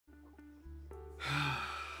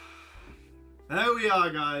There we are,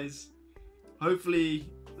 guys. Hopefully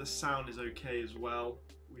the sound is okay as well.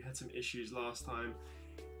 We had some issues last time.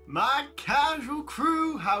 My casual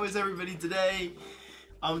crew, how is everybody today?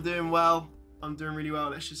 I'm doing well. I'm doing really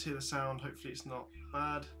well. Let's just hear the sound. Hopefully it's not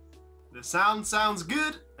bad. The sound sounds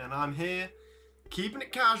good, and I'm here keeping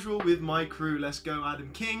it casual with my crew. Let's go,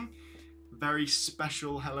 Adam King. Very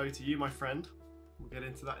special hello to you, my friend. We'll get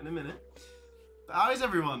into that in a minute. But how is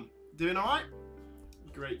everyone? Doing all right?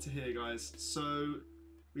 Great to hear, guys. So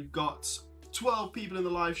we've got 12 people in the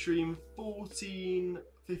live stream,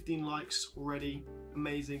 15 likes already.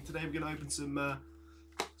 Amazing. Today we're going to open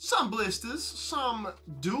some blisters, some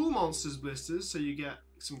Duel Monsters blisters, so you get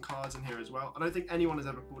some cards in here as well. I don't think anyone has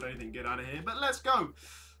ever pulled anything good out of here, but let's go.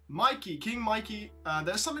 Mikey, King Mikey,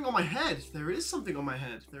 there's something on my head. There is something on my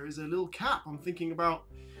head. There is a little cap. I'm thinking about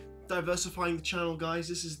diversifying the channel, guys.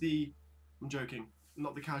 This is the, I'm joking,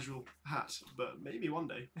 not the casual hat, but maybe one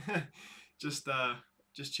day. just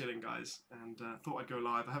chilling, guys, and thought I'd go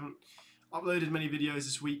live. I haven't uploaded many videos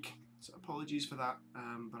this week, so apologies for that,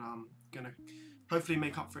 but I'm gonna hopefully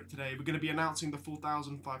make up for it today. We're gonna be announcing the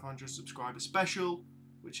 4,500 subscriber special,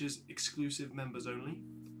 which is exclusive members only.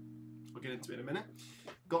 I'll get into it in a minute.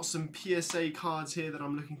 Got some PSA cards here that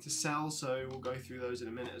I'm looking to sell, so we'll go through those in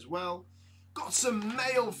a minute as well. Got some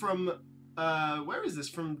mail from where is this?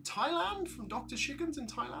 From Thailand? From Dr. Chickens in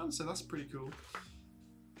Thailand, so that's pretty cool.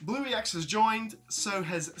 Blue EX has joined, so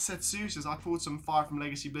has Setsu, says I pulled some fire from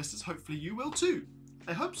Legacy Blisters, hopefully you will too.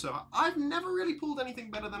 I hope so. I've never really pulled anything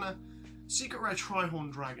better than a Secret Rare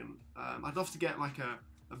Trihorn Dragon. I'd love to get like a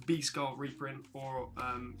B-Skull reprint or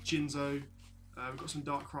Jinzo. We've got some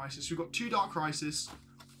Dark Crisis. We've got 2 Dark Crisis,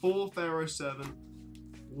 4 Pharaoh Servant,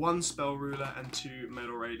 1 Spell Ruler, and 2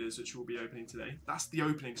 Metal Raiders, which we'll be opening today. That's the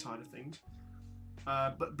opening side of things.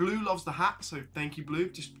 But Blue loves the hat, so thank you, Blue.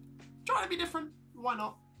 Just trying to be different. Why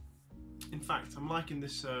not? In fact, I'm liking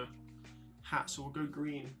this hat, so we'll go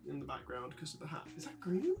green in the background because of the hat. Is that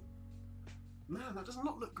green? Man, that does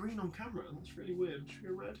not look green on camera. That's really weird. Should we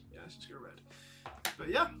go red? Yeah, let's just go red. But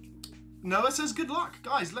yeah, Noah says good luck.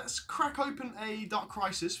 Guys, let's crack open a Dark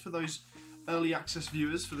Crisis for those early access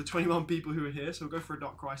viewers, for the 21 people who are here. So we'll go for a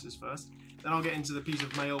Dark Crisis first. Then I'll get into the piece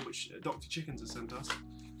of mail which Dr. Chickens has sent us.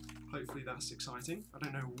 Hopefully that's exciting. I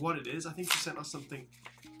don't know what it is. I think he sent us something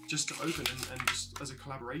just to open and just as a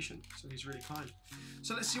collaboration, so he's really kind.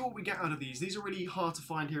 So let's see what we get out of these. These are really hard to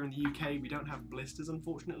find here in the UK. We don't have blisters,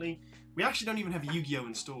 unfortunately. We actually don't even have Yu-Gi-Oh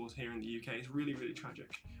in stores here in the UK. It's really, really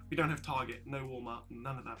tragic. We don't have Target, no Walmart,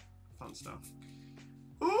 none of that fun stuff.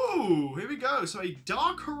 Ooh, here we go. So a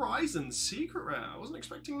Dark Horizon Secret Rare. I wasn't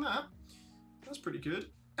expecting that. That's pretty good.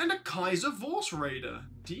 And a Kaiser Vorse Raider.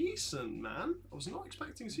 Decent, man. I was not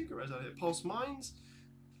expecting Secret Rares out here. Pulse Mines.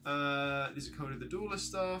 These are coded the Duelist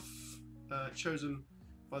stuff. Chosen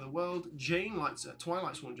by the World. Jane likes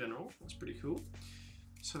Twilight Sworn General. That's pretty cool.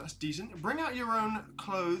 So that's decent. Bring out your own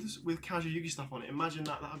clothes with CajYugiStuff on it. Imagine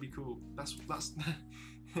that. That would be cool. That's.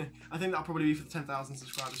 I think that'll probably be for the 10,000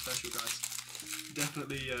 subscriber special, guys.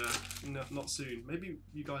 Definitely not soon. Maybe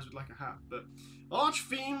you guys would like a hat, but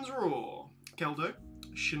Archfiend's Roar. Keldo.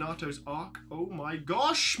 Shinato's Arc. Oh my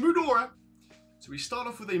gosh, Mudora. So we start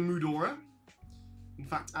off with a Mudora. In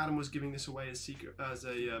fact, Adam was giving this away as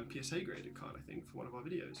a PSA graded card, I think, for one of our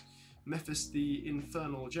videos. Mephis the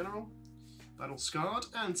Infernal General, Battle Scarred,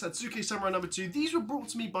 and Satsuki Samurai number 2. These were brought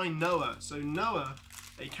to me by Noah. So Noah,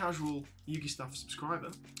 a casual YugiStuff subscriber,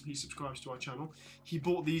 he subscribes to our channel. He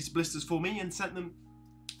bought these blisters for me and sent them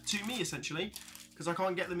to me, essentially, because I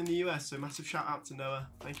can't get them in the US. So massive shout out to Noah.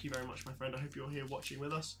 Thank you very much, my friend. I hope you're here watching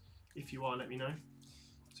with us. If you are, let me know.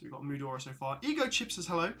 So we've got Mudora so far. Ego Chip says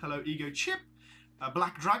hello. Hello, Ego Chip.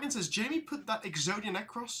 Black Dragon says, Jamie, put that Exodia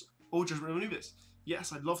Necros or Judgment of Anubis.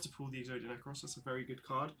 Yes, I'd love to pull the Exodia Necros. That's a very good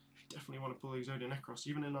card. Definitely want to pull the Exodia Necros.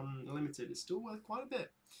 Even in Unlimited, it's still worth quite a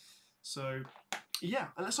bit. So, yeah.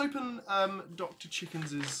 And let's open Dr.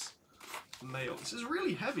 Chickens' mail. This is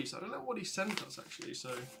really heavy, so I don't know what he sent us, actually. So,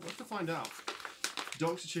 we'll have to find out.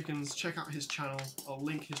 Dr. Chickens, check out his channel. I'll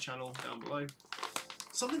link his channel down below.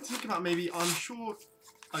 Something to think about, maybe. I'm sure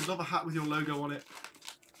I'd love a hat with your logo on it.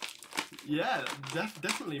 Yeah,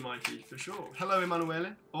 definitely, Mikey, for sure. Hello,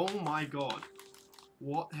 Emanuele. Oh my god.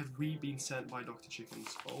 What have we been sent by Dr.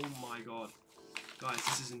 Chickens? Oh my god. Guys,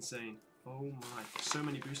 this is insane. Oh my. So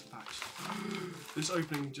many booster packs. This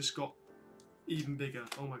opening just got even bigger.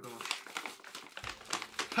 Oh my gosh.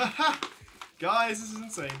 Haha! Guys, this is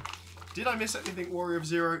insane. Did I miss anything, Warrior of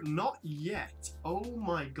Zero? Not yet. Oh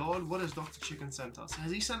my god, what has Dr. Chicken sent us?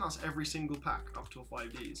 Has he sent us every single pack up to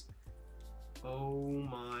 5Ds? Oh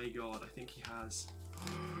my god, I think he has.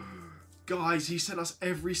 Guys, he sent us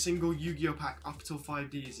every single Yu-Gi-Oh pack up till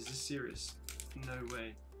 5Ds. Is this serious? No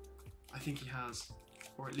way. I think he has.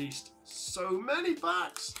 Or at least so many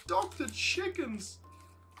packs. Dr. Chickens.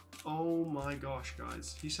 Oh my gosh,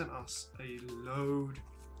 guys. He sent us a load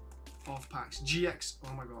of packs. GX.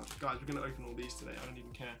 Oh my god. Guys, we're going to open all these today. I don't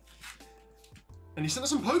even care. And he sent us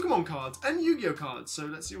some Pokemon cards and Yu-Gi-Oh cards. So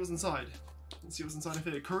let's see what's inside. Let's see what's inside of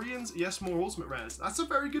here. Koreans, yes, more Ultimate Rares. That's a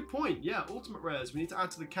very good point. Yeah, Ultimate Rares. We need to add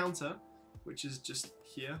to the counter, which is just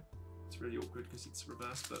here. It's really awkward because it's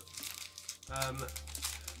reversed, but...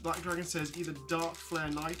 Black Dragon says either Dark Flare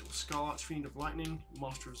Knight or Scarlet Fiend of Lightning.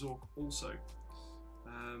 Master of Zork also.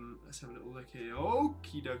 Let's have a little look here.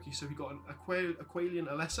 Okie dokie. So we got an Aqualian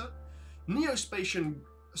Alessa, Neospatian,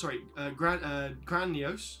 sorry,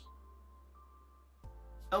 Granios,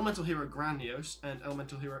 Elemental Hero Granios, and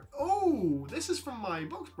Elemental Hero. Oh, this is from my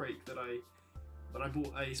box break that I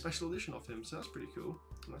bought a special edition of him. So that's pretty cool.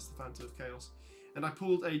 And that's the Phantom of Chaos. And I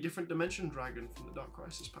pulled a different Dimension Dragon from the Dark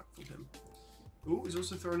Crisis pack from him. Oh, he's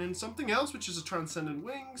also thrown in something else, which is a Transcendent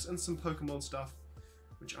Wings and some Pokemon stuff,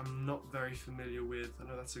 which I'm not very familiar with. I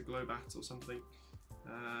know that's a Globat or something.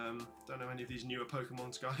 Don't know any of these newer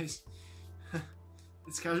Pokemons, guys.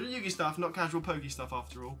 It's casual Yugi stuff, not casual Poke stuff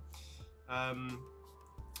after all.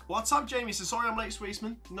 What's up, Jamie? So sorry I'm late,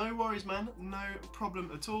 Sweetsman. No worries, man. No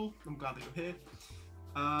problem at all. I'm glad that you're here.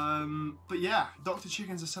 But yeah, Dr.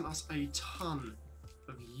 Chickens has sent us a ton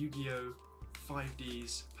of Yu-Gi-Oh!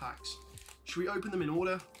 5Ds packs. Should we open them in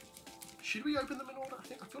order? Should we open them in order?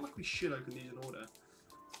 I feel like we should open these in order.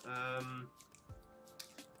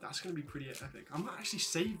 That's going to be pretty epic. I might actually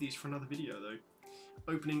save these for another video though.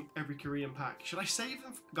 Opening every Korean pack. Should I save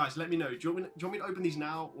them? Guys, let me know. Do you want me to open these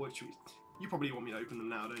now, or should we? You probably want me to open them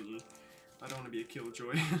now, don't you? I don't want to be a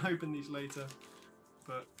killjoy and open these later.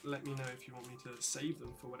 But let me know if you want me to save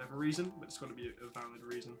them for whatever reason. But it's got to be a valid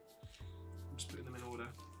reason. I'm just putting them in order.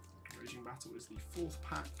 Raging Battle is the 4th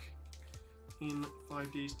pack in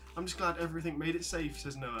 5Ds. I'm just glad everything made it safe,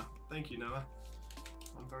 says Noah. Thank you, Noah.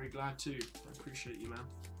 I'm very glad too. I appreciate you, man.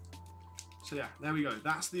 So yeah, there we go.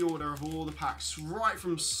 That's the order of all the packs, right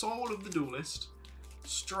from Soul of the Duelist,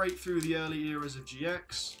 straight through the early eras of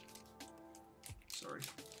GX. Sorry.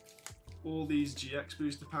 All these GX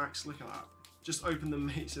booster packs, look at that. Just open them,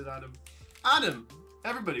 mate, says Adam. Adam!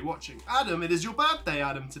 Everybody watching. Adam, it is your birthday,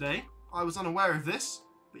 Adam, today. I was unaware of this,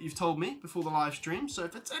 but you've told me before the live stream. So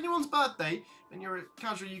if it's anyone's birthday and you're a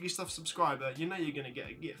Casual Yugi Stuff subscriber, you know you're going to get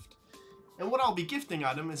a gift. And what I'll be gifting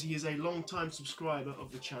Adam, as he is a long-time subscriber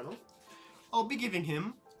of the channel, I'll be giving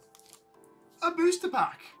him a booster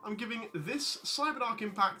pack. I'm giving this Cyberdark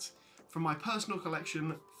Impact from my personal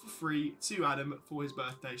collection for free to Adam for his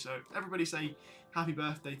birthday. So everybody say happy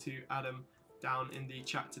birthday to Adam down in the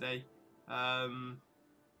chat today.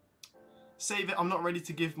 Save it. I'm not ready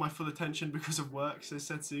to give my full attention because of work, says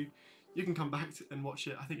Setsu. You can come back and watch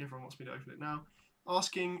it. I think everyone wants me to open it now.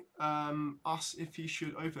 Asking us if he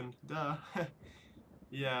should open. Duh.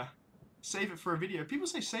 Yeah. Save it for a video. People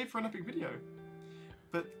say save for an epic video.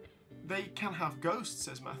 But they can have ghosts,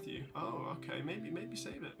 says Matthew. Oh, okay. Maybe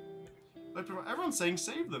save it. Everyone's saying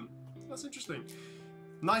save them. That's interesting.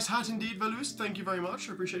 Nice hat indeed, Velus. Thank you very much.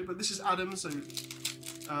 I appreciate it. But this is Adam, so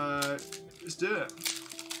let's do it.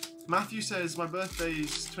 Matthew says my birthday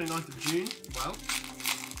is 29th of June. Well,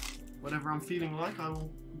 whatever I'm feeling like, I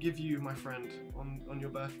will give you, my friend, on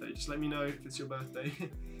your birthday. Just let me know if it's your birthday.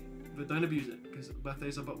 But don't abuse it, because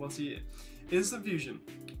birthdays are but once a year. Instant Fusion,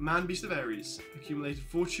 Man Beast of Ares, Accumulated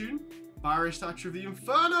Fortune, Barrier Statue of the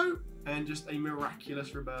Inferno, and just a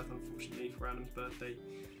miraculous rebirth, unfortunately, for Adam's birthday.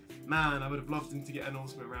 Man, I would have loved him to get an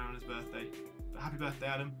ultimate round on his birthday. But happy birthday,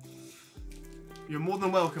 Adam. You're more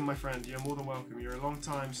than welcome, my friend. You're more than welcome. You're a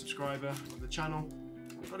long-time subscriber of the channel.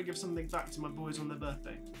 I've got to give something back to my boys on their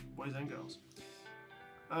birthday. Boys and girls.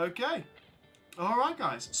 Okay. Alright,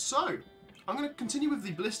 guys. So, I'm going to continue with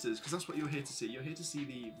the blisters, because that's what you're here to see. You're here to see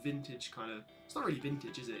the vintage kind of... It's not really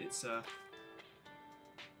vintage, is it? It's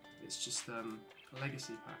just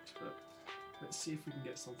legacy packs, but let's see if we can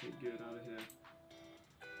get something good out of here.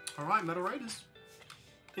 Alright, Metal Raiders.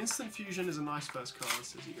 Instant Fusion is a nice first card,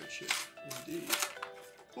 says Ego Chip. Indeed.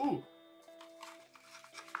 Ooh.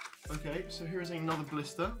 Okay, so here is another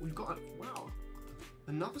blister. We've got wow,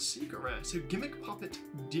 another secret rare. So Gimmick Puppet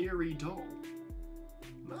Deary Doll.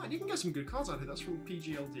 Man, you can get some good cards out of here. That's from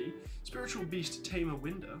PGLD. Spiritual Beast Tamer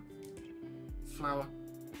Winder. Flower.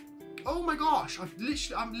 Oh my gosh!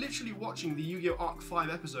 I'm literally watching the Yu-Gi-Oh! Arc 5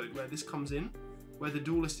 episode where this comes in, where the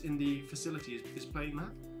duelist in the facility is playing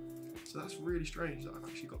that. So that's really strange that I've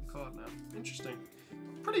actually got the card now. Interesting.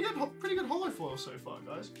 Pretty good holo foil so far,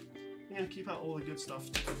 guys. I'm gonna keep out all the good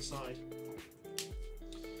stuff to the side.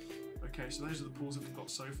 Okay, so those are the pulls that we've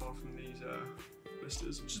got so far from these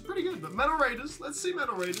blisters, which is pretty good. But Metal Raiders, let's see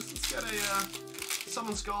Metal Raiders. Let's get a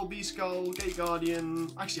Summon Skull, B Skull, Gate Guardian.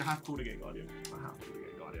 Actually, I have pulled a Gate Guardian. I have pulled a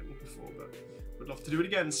Gate Guardian before, but would love to do it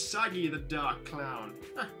again. Saggy the Dark Clown,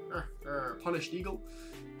 Punished Eagle,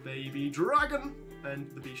 Baby Dragon,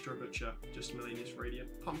 and the Bistro Butcher. Just Millennius Radiant,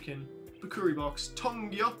 Pumpkin, Bakuri Box,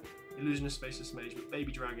 Tongyo, Illusionist Spaceless Mage, but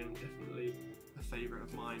Baby Dragon definitely a favourite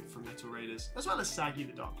of mine from Metal Raiders, as well as Saggy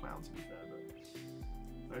the Dark Clown, to be fair.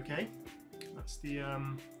 But okay, that's the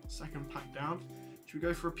second pack down. Should we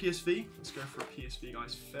go for a PSV? Let's go for a PSV,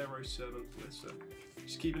 guys. Pharaoh Servant.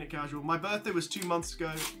 Just keeping it casual. My birthday was 2 months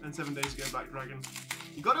ago and 7 days ago. Black Dragon.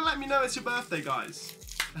 You gotta let me know it's your birthday, guys,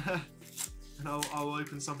 and I'll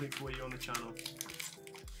open something for you on the channel.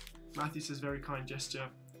 Matthew says very kind gesture.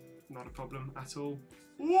 Not a problem at all.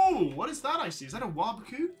 Ooh, what is that I see? Is that a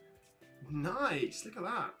Wabaku? Nice, look at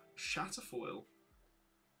that. Shatterfoil.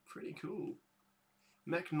 Pretty cool.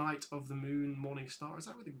 Mech Knight of the Moon Morning Star. Is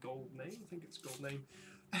that with a gold name? I think it's a gold name.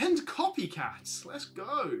 And Copycats. Let's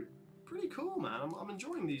go. Pretty cool, man. I'm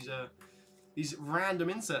enjoying these random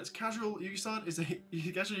inserts. Casual Yugi-Stuff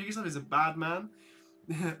is a bad man.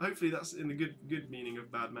 Hopefully that's in the good meaning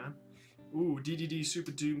of bad man. Ooh, DDD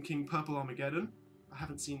Super Doom King Purple Armageddon. I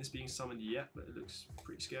haven't seen this being summoned yet, but it looks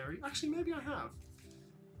pretty scary. Actually, maybe I have.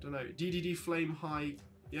 Don't know. DDD Flame High.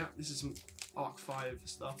 Yeah, this is some Arc 5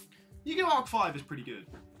 stuff. Yugioh Arc 5 is pretty good.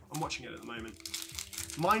 I'm watching it at the moment.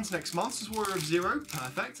 Mine's next month. This is Warrior of Zero.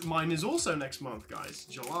 Perfect. Mine is also next month, guys.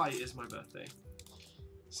 July is my birthday.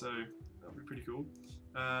 So, that'll be pretty cool.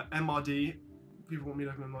 MRD. People want me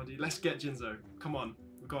to open MRD. Let's get Jinzo. Come on.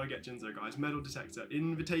 We've got to get Jinzo, guys. Metal Detector.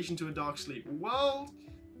 Invitation to a Dark Sleep. World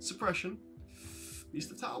Suppression. Beast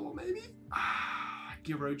of Tower, maybe?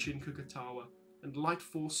 Girochin Kukatawa. And Light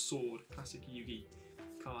Force Sword. Classic Yugi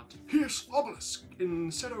card. Pierce Obelisk in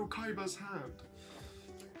Seto Kaiba's hand.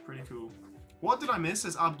 Pretty cool. What did I miss?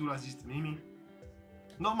 Says Abdulaziz Tamimi.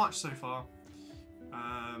 Not much so far.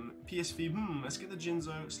 PSV. Let's get the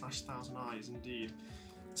Jinzo / Thousand Eyes, indeed.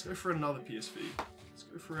 Let's go for another PSV. Let's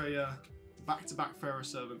go for a back-to-back Pharaoh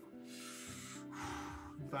Servant.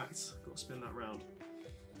 In fact, got to spin that round.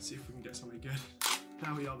 See if we can get something good.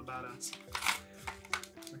 Now we are the badass.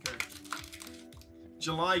 Okay.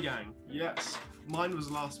 July Gang. Yes. Mine was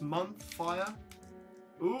last month. Fire.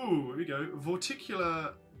 Ooh, here we go.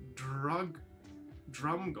 Vorticular Drumgon.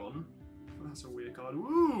 Oh, that's a weird card.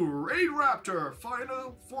 Ooh, Raid Raptor.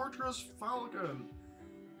 Final Fortress Falcon.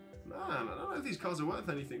 Man, I don't know if these cards are worth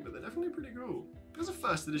anything, but they're definitely pretty cool. There's a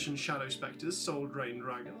first edition Shadow Spectres, Soul Drain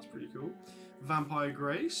Dragon. That's pretty cool. Vampire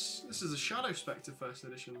Grace. This is a Shadow Spectre first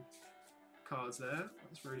edition cards there.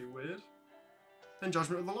 That's really weird. And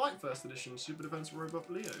Judgment of the Light first edition, Super Defense Robot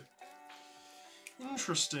Leo.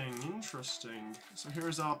 Interesting, interesting. So here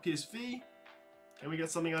is our PSV. Can we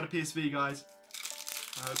get something out of PSV, guys?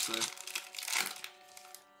 I hope so.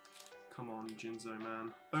 Come on, Jinzo,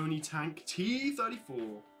 man. Oni Tank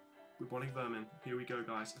T34. Bubonic Vermin. Here we go,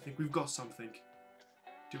 guys. I think we've got something.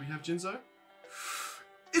 Do we have Jinzo?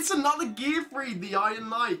 It's another Gear Freed, the Iron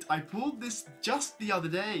Knight. I pulled this just the other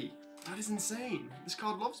day. That is insane. This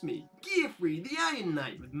card loves me. Gear Freed, the Iron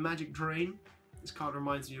Knight with Magic Drain. This card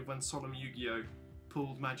reminds me of when Solemn Yugioh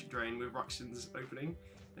pulled Magic Drain with Ruxin's opening,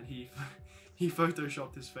 and he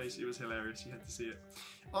photoshopped his face. It was hilarious. You had to see it.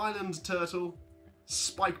 Island Turtle,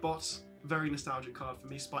 Spikebot. Very nostalgic card for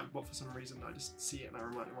me. Spikebot, for some reason, I just see it and it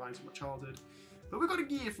reminds me of my childhood. But we've got a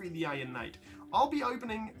Gear Freed, the Iron Knight. I'll be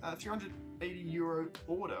opening a €380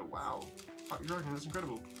 order. Wow. Black Dragon, that's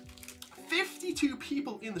incredible. 52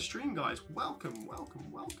 people in the stream, guys. Welcome, welcome,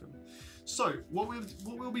 welcome. So, what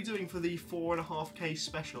we'll be doing for the 4.5K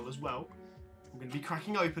special as well, we're going to be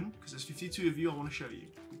cracking open, because there's 52 of you I want to show you.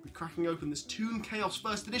 We'll be cracking open this Toon Chaos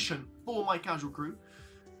First Edition for my casual crew.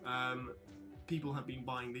 People have been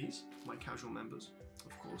buying these, my casual members,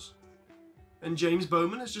 of course. And James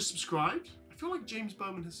Bowman has just subscribed. I feel like James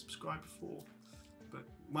Bowman has subscribed before, but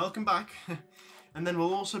welcome back. And then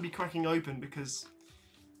we'll also be cracking open, because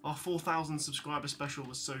our 4,000 subscriber special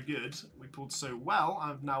was so good, we pulled so well,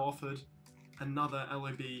 I've now offered another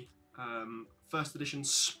LOB first edition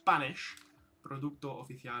Spanish Producto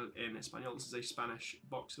Oficial en Español. This is a Spanish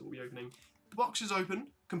box that we'll be opening. The box is open,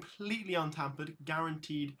 completely untampered,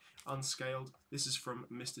 guaranteed unscaled. This is from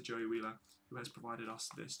Mr. Joey Wheeler, who has provided us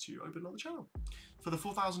this to open on the channel for the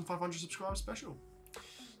 4,500 subscriber special.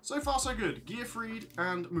 So far, so good. Gear Freed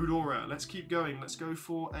and Mudora. Let's keep going. Let's go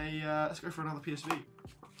for another PSV.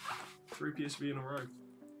 3 PSV in a row.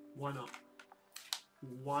 Why not?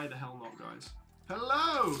 Why the hell not, guys?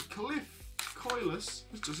 Hello, Cliff Coilus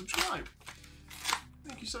has just subscribed.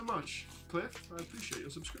 Thank you so much, Cliff. I appreciate your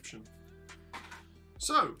subscription.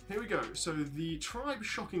 So, here we go. So, the Tribe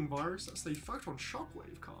Shocking Virus, that's the Photon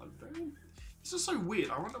Shockwave card. This is so weird.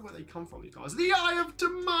 I wonder where they come from, these cards. The Eye of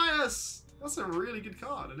Timaeus! That's a really good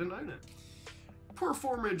card. I didn't own it.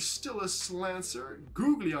 Performage Stillus Lancer.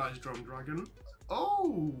 Googly Eyes Drum Dragon.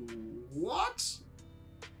 Oh, what?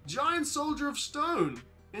 Giant Soldier of Stone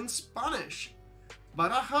in Spanish.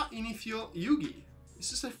 Baraja Inicio Yugi.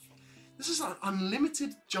 This is an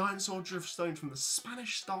unlimited Giant Soldier of Stone from the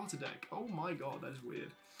Spanish starter deck. Oh my god, that is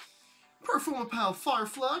weird. Performer Pal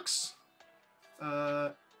Fireflux.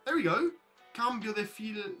 There we go. Cambio de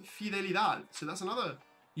Fidelidad. So that's another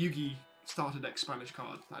Yugi starter deck Spanish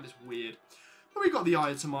card. That is weird. But we got the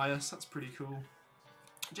Eye of Timaeus. That's pretty cool.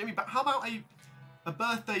 Jamie, how about a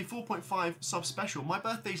birthday 4.5 sub special? My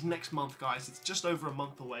birthday's next month, guys. It's just over a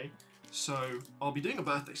month away. So I'll be doing a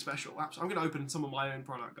birthday special. I'm going to open some of my own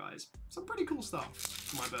product, guys. Some pretty cool stuff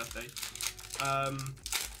for my birthday.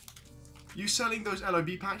 You selling those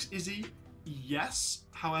LOB packs, Izzy? Yes.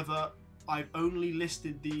 However, I've only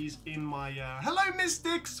listed these in my... Hello,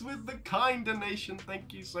 Mystics, with the kind donation.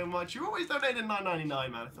 Thank you so much. You always donated $9.99,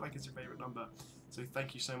 man. I feel like it's your favourite number. So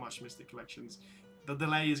thank you so much, Mystic Collections. The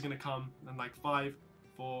delay is going to come in like 5,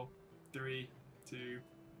 4, 3, 2,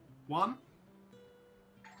 1.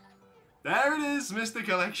 There it is, Mr.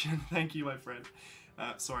 Collection. Thank you, my friend.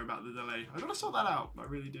 Sorry about the delay. I gotta sort that out. I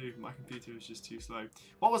really do. My computer is just too slow.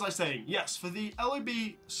 What was I saying? Yes, for the LOB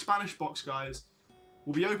Spanish box, guys,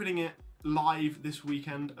 we'll be opening it live this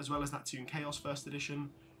weekend, as well as that Toon Chaos First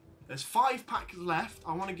Edition. There's 5 packs left.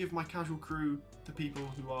 I want to give my casual crew, the people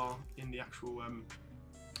who are in the actual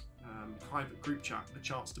private group chat, the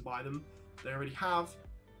chance to buy them. They already have.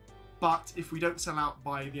 But if we don't sell out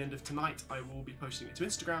by the end of tonight, I will be posting it to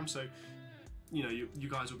Instagram, so you know you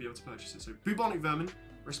guys will be able to purchase it. So Bubonic Vermin,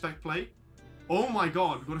 Respect Play. Oh my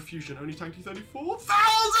god, we've got a fusion, only tanky 34. 1,000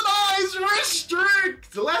 Eyes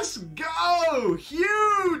Restrict! Let's go!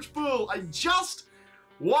 Huge pull! I just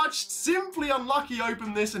watched Simply Unlucky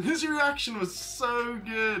open this and his reaction was so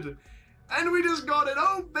good. And we just got it,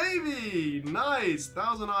 oh baby! Nice,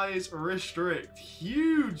 1,000 Eyes Restrict.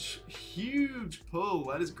 Huge, huge pull.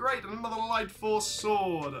 That is great. And another Light Force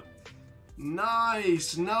Sword.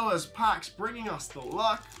 Nice, Noah's packs bringing us the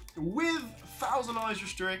luck with 1,000 Eyes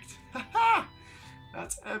Restrict. Haha!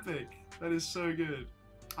 That's epic. That is so good.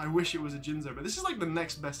 I wish it was a Jinzo, but this is like the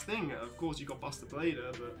next best thing. Of course, you got Buster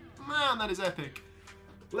Blader, but man, that is epic.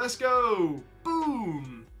 Let's go!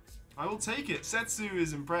 Boom! I will take it. Setsu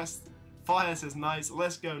is impressed. Fire says nice.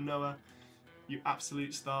 Let's go, Noah. You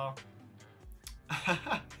absolute star.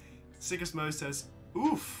 Sickest Mo says,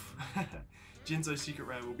 oof. Jinzo Secret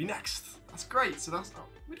Rare will be next. That's great. So that's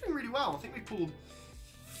we're doing really well. I think we pulled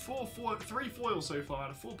 3 foils so far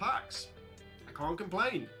out of 4 packs. I can't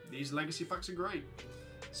complain. These legacy packs are great.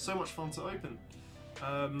 So much fun to open.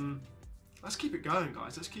 Let's keep it going,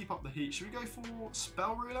 guys. Let's keep up the heat. Should we go for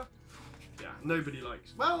Spell Ruler? Yeah, nobody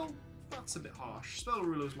likes. Well, that's a bit harsh. Spell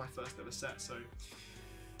Ruler was my first ever set, so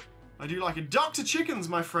I do like it. Dr. Chickens,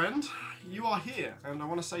 my friend, you are here, and I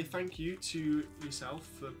want to say thank you to yourself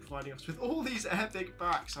for providing us with all these epic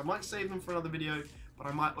packs. I might save them for another video, but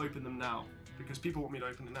I might open them now because people want me to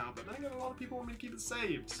open it now. But then again, a lot of people want me to keep it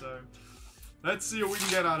saved, so let's see what we can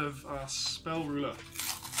get out of Spell Ruler.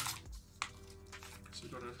 So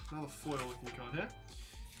we've got another foil-looking card here.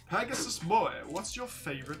 Pegasus Boy, what's your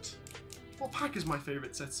favourite? What pack is my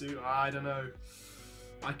favourite, Setsu? I don't know.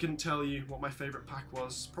 I couldn't tell you what my favourite pack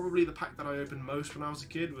was. Probably the pack that I opened most when I was a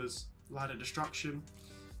kid was Ladder Destruction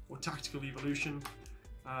or Tactical Evolution.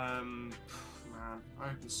 Man, I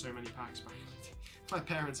opened so many packs back. My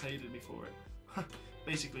parents hated me for it.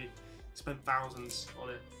 Basically, spent thousands on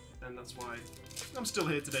it, and that's why I'm still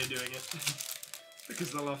here today doing it. Because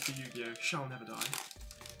the love for Yu-Gi-Oh! Shall never die.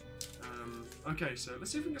 Okay, so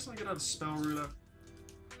let's see if we can get something good out of Spell Ruler.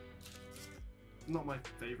 Not my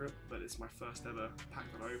favourite, but it's my first ever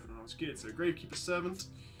pack that I opened when I was a kid. So Gravekeeper's Servant,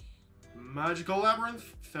 Magical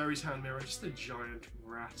Labyrinth, Fairy's Hand Mirror, just a giant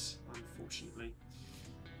rat, unfortunately.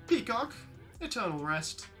 Peacock, Eternal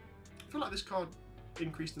Rest. I feel like this card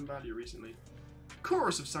increased in value recently.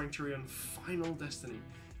 Chorus of Sanctuary and Final Destiny.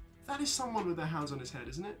 That is someone with their hands on his head,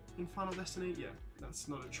 isn't it? In Final Destiny? Yeah, that's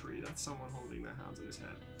not a tree, that's someone holding their hands on his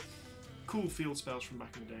head. Cool field spells from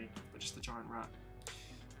back in the day, but just a giant rat.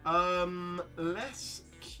 Let's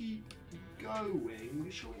keep going.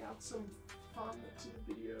 Shall we add some fun to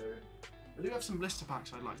the video? I do have some blister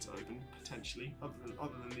packs I'd like to open, potentially, other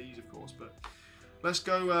than these, of course, but let's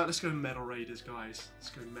go Metal Raiders, guys. Let's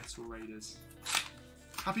go Metal Raiders.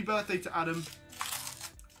 Happy birthday to Adam.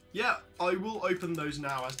 Yeah, I will open those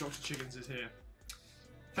now as Dr. Chickens is here.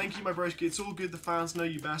 Thank you, my broski. It's all good. The fans know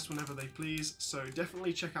you best whenever they please. So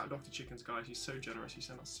definitely check out Dr. Chicken's, guys. He's so generous. He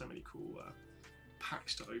sent us so many cool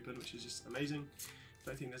packs to open, which is just amazing.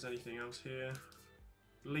 Don't think there's anything else here.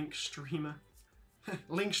 Link streamer.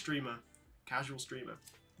 Link streamer. Casual streamer.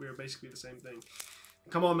 We are basically the same thing.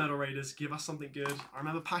 Come on, Metal Raiders. Give us something good. I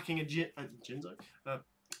remember packing a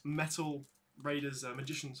Metal Raiders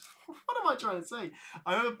Magicians. What am I trying to say?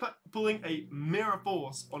 I remember pulling a Mirror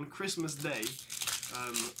Force on Christmas Day.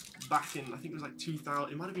 Back in, I think it was like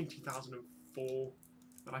 2000, it might have been 2004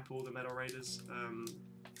 that I pulled the Metal Raiders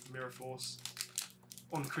Mirror Force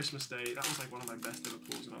on Christmas Day. That was like one of my best ever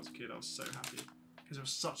pulls when I was a kid. I was so happy because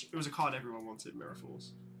it was a card everyone wanted, Mirror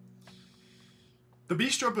Force. The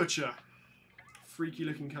Bistro Butcher, freaky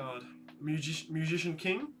looking card. Musician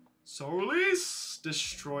King, Soul Release,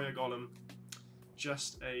 Destroyer Golem,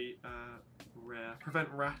 just a rare. Prevent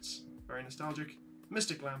Rats, very nostalgic.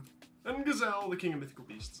 Mystic Lamp, and Gazelle, the King of Mythical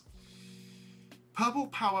Beasts. Purple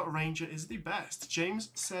Power Ranger is the best. James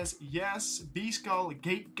says yes. B-Skull,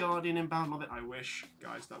 Gate Guardian inbound, love it. I wish,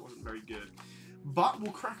 guys, that wasn't very good. But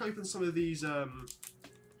we'll crack open some of these now,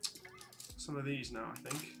 I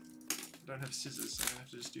think. I don't have scissors, so I'm gonna have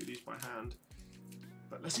to just do these by hand.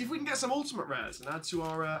 But let's see if we can get some ultimate rares and add to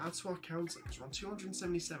our counter, because we're on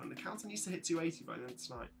 277. The counter needs to hit 280 by the end of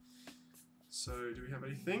tonight. So, do we have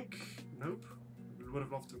anything? Nope. Would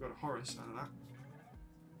have loved to have got a Horus out of that.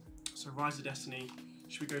 So Rise of Destiny.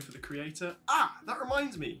 Should we go for the creator? Ah, that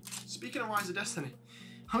reminds me. Speaking of Rise of Destiny,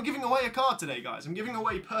 I'm giving away a card today, guys. I'm giving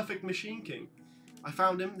away Perfect Machine King. I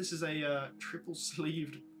found him. This is a triple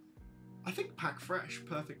sleeved, I think pack fresh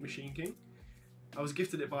Perfect Machine King. I was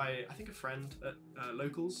gifted it by, I think, a friend at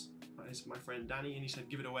Locals. That is my friend Danny, and he said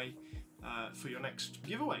give it away for your next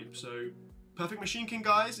giveaway. So Perfect Machine King,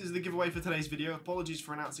 guys, is the giveaway for today's video. Apologies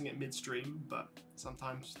for announcing it midstream, but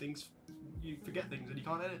sometimes you forget things and you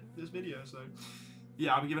can't edit this video, so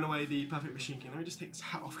yeah, I'm giving away the Perfect Machine King. Let me just take this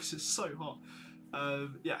hat off because it's so hot.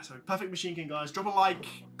 Yeah, so Perfect Machine King, guys. Drop a like,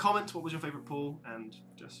 comment what was your favourite pull, and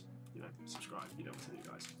just, you know, subscribe. You know what to do,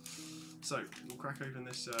 guys. So, we'll crack open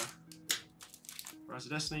this Rise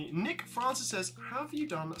of Destiny. Nick Francis says, have you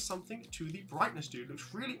done something to the brightness, dude?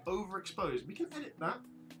 Looks really overexposed. We can edit that.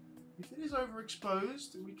 If it is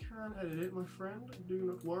overexposed, we can edit it, my friend. Do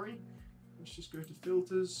not worry. Let's just go to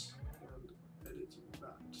filters and edit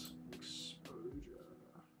that exposure.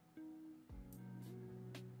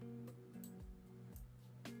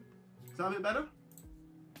 Is that a bit better?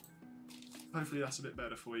 Hopefully that's a bit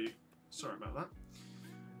better for you. Sorry about that.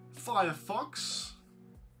 Firefox.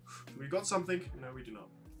 We got something. No, we do not.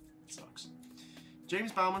 It sucks.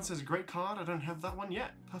 James Bauman says, great card. I don't have that one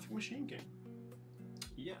yet. Perfect Machine King.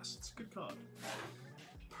 Yes, it's a good card.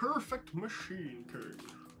 Perfect Machine King.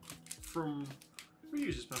 From... Who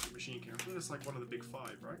uses Perfect Machine King? I think it's like one of the big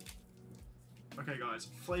five, right? Okay, guys.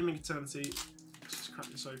 Flaming Eternity. Let's just crack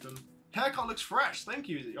this open. Haircut looks fresh. Thank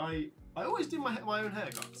you. I always do my own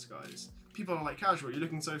haircuts, guys. People are like, casual, you're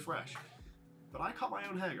looking so fresh. But I cut my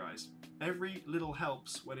own hair, guys. Every little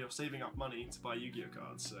helps when you're saving up money to buy Yu-Gi-Oh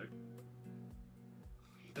cards, so...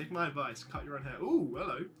 Take my advice. Cut your own hair. Ooh,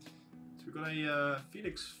 hello. So we've got a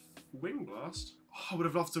Phoenix Wing Blast. Oh, I would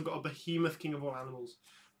have loved to have got a Behemoth King of All Animals.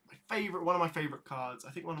 One of my favourite cards.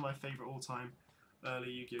 I think one of my favourite all-time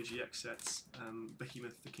early Yu-Gi-Oh GX sets.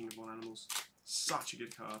 Behemoth, the King of All Animals. Such a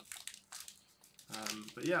good card.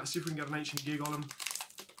 But yeah, let's see if we can get an Ancient Gear Golem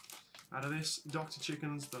out of this. Dr.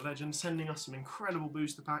 Chickens, the legend, sending us some incredible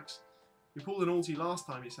booster packs. We pulled an ulti last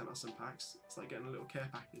time he sent us some packs. It's like getting a little care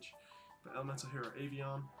package. But Elemental Hero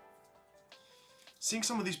Avian. Seeing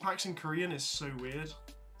some of these packs in Korean is so weird,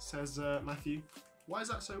 says Matthew. Why is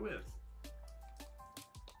that so weird?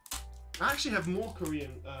 I actually have more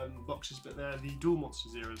Korean boxes, but they're the Duel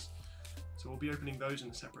Monsters eras. So we'll be opening those in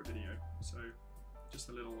a separate video. So just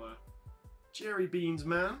a little Jerry Beans,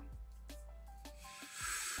 man.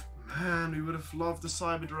 Man, we would have loved a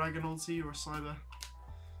Cyber Dragon ulti or a Cyber...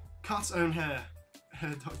 Cut own hair.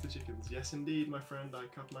 Dr. Chickens. Yes, indeed, my friend. I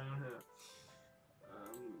cut my own hair.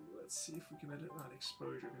 Let's see if we can edit that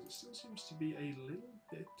exposure, because it still seems to be a little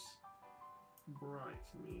bit bright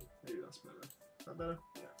for me. Maybe that's better. Is that better?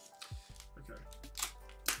 Yeah. Okay.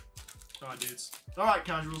 Alright, dudes. Alright,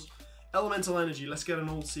 casuals. Elemental Energy. Let's get an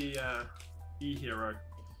ulti E-hero.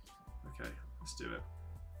 Okay, let's do it.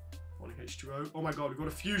 Falling H2O. Oh my god, we've got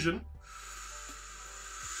a fusion.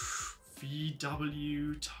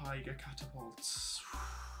 VW Tiger Catapults.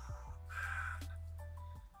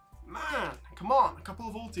 Man, come on. A couple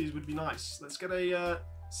of ultis would be nice. Let's get a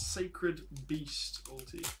Sacred Beast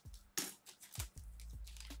ulti.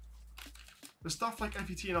 The stuff like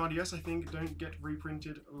FET and RDS, I think, don't get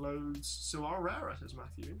reprinted loads, so are rarer, says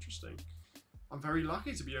Matthew. Interesting. I'm very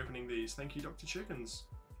lucky to be opening these. Thank you, Dr. Chickens.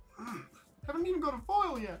 Haven't even got a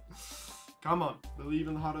foil yet. Come on, believe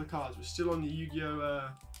in the heart of the cards. We're still on the Yu-Gi-Oh!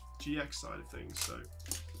 GX side of things, so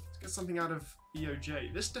let's get something out of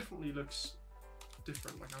EOJ. This definitely looks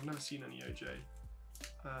different. Like, I've never seen an EOJ.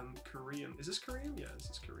 Korean. Is this Korean? Yeah, this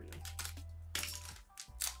is Korean.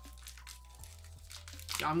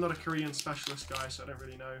 Yeah, I'm not a Korean specialist guy, so I don't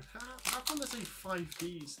really know. How come there's a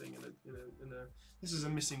 5Ds thing in a... This is a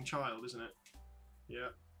missing child, isn't it? Yeah,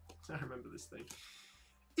 I remember this thing.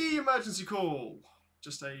 Emergency call.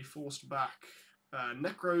 Just a forced back.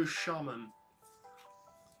 Necro Shaman.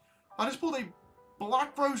 I just pulled a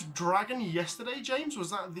Black Rose Dragon yesterday, James.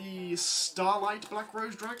 Was that the Starlight Black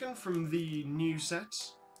Rose Dragon from the new set,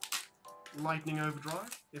 Lightning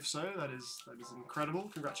Overdrive? If so, that is incredible.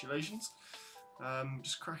 Congratulations.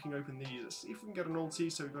 Just cracking open these. Let's see if we can get an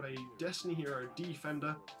ulti. So we've got a Destiny Hero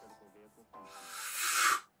Defender.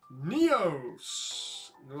 Neos!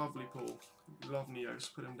 Lovely pull. Love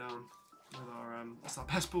Neos. Put him down with our that's our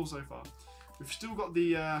best pull so far. We've still got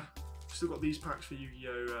the these packs for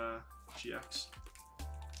Yu-Gi-Oh! GX.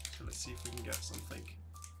 So let's see if we can get something.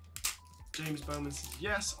 James Bowman says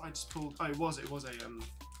yes. I just pulled. Oh, it was a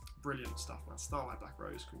brilliant stuff, man. Starlight Black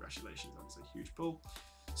Rose. Congratulations. That was a huge pull.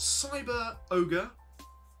 Cyber Ogre.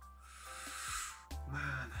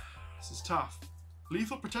 Man, this is tough.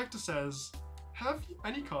 Lethal Protector says, have you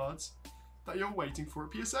any cards that you're waiting for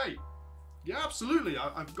at PSA? Yeah, absolutely.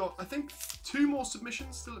 I've got, I think, 2 more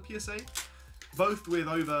submissions still at PSA, both with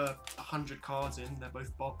over 100 cards in. They're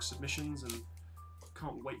both box submissions, and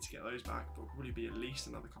can't wait to get those back. But it'll probably be at least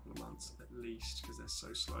another couple of months, at least, because they're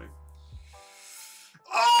so slow.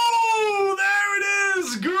 Oh, there it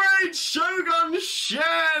is! Great Shogun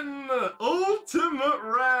Shen! Ultimate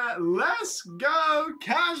Rare! Let's go!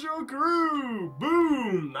 Casual Crew!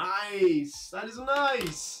 Boom! Nice! That is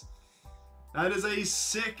nice! That is a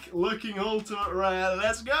sick looking Ultimate Rare.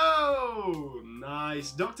 Let's go!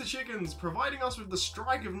 Nice. Dr. Chickens providing us with the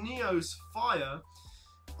Strike of Neos Fire.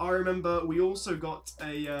 I remember we also got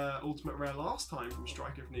a Ultimate Rare last time from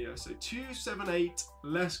Strike of Neo. So 278,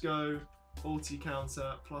 let's go. Ulti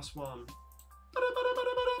counter +1.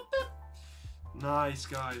 Nice,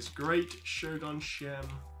 guys. Great Shogun Shen.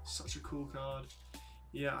 Such a cool card.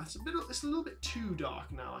 Yeah, it's a little bit too dark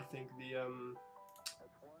now. I think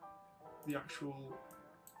the actual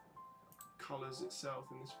colors itself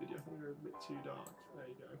in this video, I think they're a bit too dark. There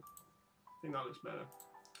you go. I think that looks better.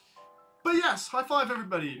 But yes, high five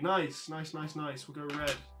everybody. Nice, nice, nice, nice. We'll go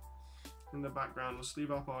red. In the background, we'll sleeve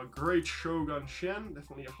up our great Shogun Shen,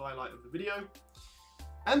 definitely a highlight of the video.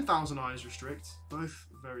 And Thousand Eyes Restrict, both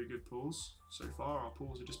very good pulls so far. Our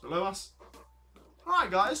pulls are just below us.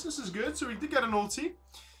 Alright guys, this is good. So we did get an ulti,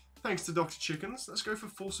 thanks to Dr. Chickens. Let's go for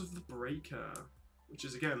Force of the Breaker, which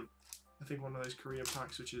is again, I think one of those Korean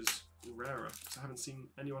packs which is rarer. So I haven't seen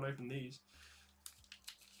anyone open these.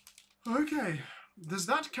 Okay. Does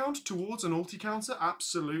that count towards an ulti counter?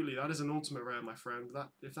 Absolutely, that is an ultimate rare, my friend.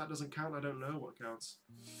 If that doesn't count, I don't know what counts.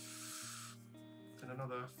 And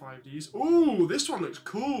another 5Ds. Ooh, this one looks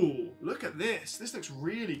cool. Look at this. This looks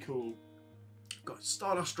really cool. Got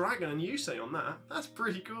Stardust Dragon and Yusei on that. That's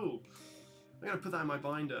pretty cool. I'm going to put that in my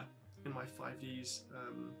binder. In my 5Ds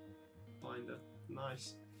binder.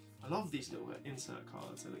 Nice. I love these little insert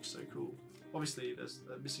cards. They look so cool. Obviously, there's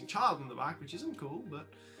a missing child on the back, which isn't cool, but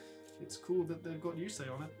it's cool that they've got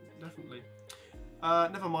Yusei on it, definitely.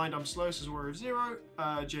 Never mind, I'm slow, says Warrior of Zero.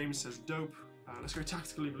 James says dope. Let's go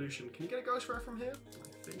Tactical Evolution. Can you get a Ghost Rare from here?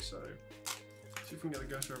 I think so. See if we can get a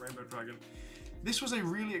Ghost Rare Rainbow Dragon. This was a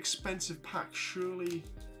really expensive pack. Surely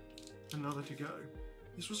another to go.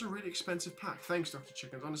 This was a really expensive pack. Thanks, Dr.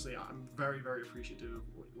 Chickens. Honestly, I'm very, very appreciative of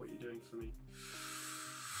what you're doing for me.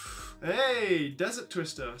 Hey, Desert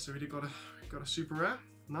Twister. So we got a super rare.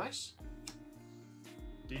 Nice.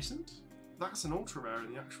 Decent. That's an ultra rare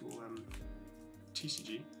in the actual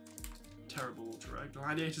TCG. Terrible ultra rare.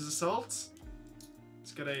 Gladiator's Assault.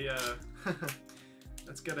 Let's get a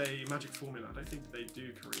let's get a Magic Formula. I don't think they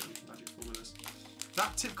do Korean Magic Formulas.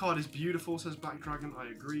 That tip card is beautiful, says Black Dragon. I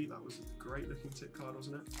agree. That was a great looking tip card,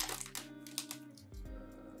 wasn't it?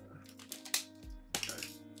 Okay.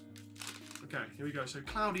 Okay, here we go. So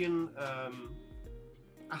Cloudian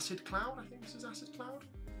Acid Cloud. I think this is Acid Cloud.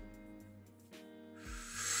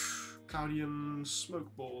 Cloudian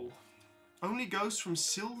Smoke Ball. Only goes from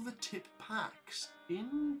silver tip packs.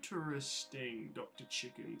 Interesting, Dr.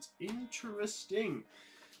 Chickens. Interesting.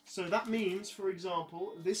 So that means, for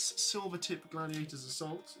example, this silver tip Gladiator's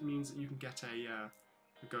Assault means that you can get a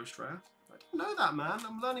Ghost Rare. I didn't know that, man.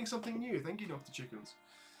 I'm learning something new. Thank you, Dr. Chickens.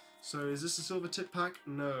 So is this the silver tip pack?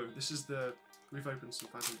 No, this is the... We've opened some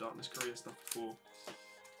Phantom Darkness Korean stuff before.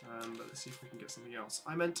 But let's see if we can get something else.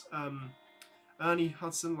 I meant Ernie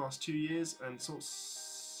Hudson last 2 years and Salt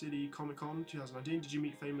City Comic Con 2019. Did you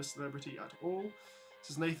meet famous celebrity at all?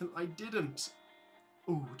 Says Nathan. I didn't.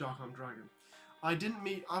 Ooh, Dark Arm Dragon. I didn't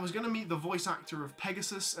meet... I was going to meet the voice actor of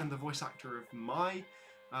Pegasus and the voice actor of Mai.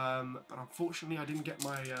 But unfortunately I didn't get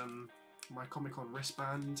my my Comic Con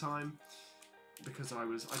wristband in time. Because I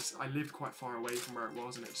lived quite far away from where it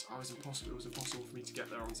was, and it was impossible for me to get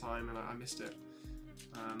there on time, and I missed it.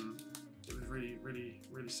 It was really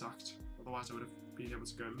sucked. Otherwise, I would have been able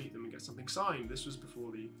to go and meet them and get something signed. This was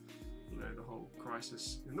before the, the whole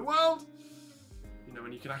crisis in the world.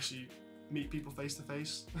 When you can actually meet people face to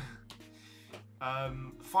face.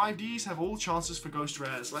 5Ds have all chances for Ghost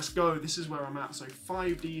Rares. Let's go. This is where I'm at. So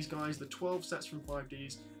 5Ds, guys. The 12 sets from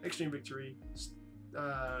 5Ds. Extreme Victory.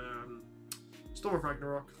 Storm of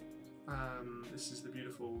Ragnarok, this is the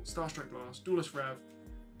beautiful Starstrike Blast, Duelist Rev,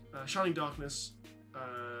 Shining Darkness,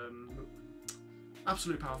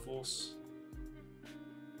 Absolute Power Force,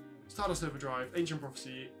 Stardust Overdrive, Ancient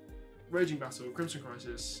Prophecy, Raging Battle, Crimson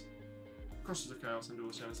Crisis, Crosses of Chaos, and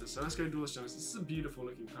Duelist Genesis. So let's go Duelist Genesis. This is a beautiful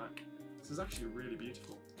looking pack. This is actually really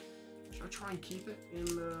beautiful. Should I try and keep it in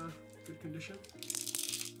good condition? I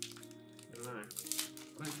don't know.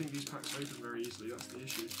 I don't think these packs open very easily, that's the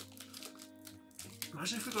issue.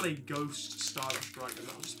 Imagine if we got a Ghost Stardust Dragon,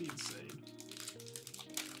 that would just be insane.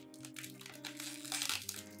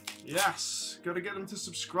 Yes! Gotta get them to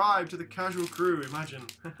subscribe to the Casual Crew, imagine.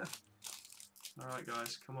 Alright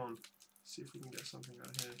guys, come on. See if we can get something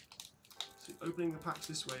out here. See, opening the packs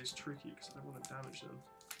this way is tricky because I don't want to damage them.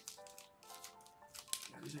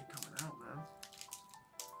 Yeah, these ain't coming out, man.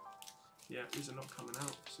 Yeah, these are not coming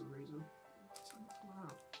out for some reason. These are not coming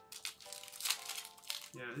out.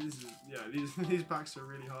 Yeah, these packs are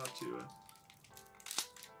really hard to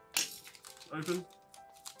open.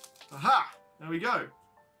 Aha! There we go.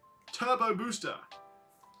 Turbo Booster.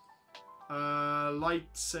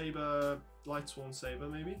 Lightsaber, Lightsworn Saber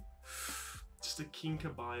maybe. Just a Kinka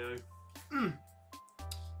bio.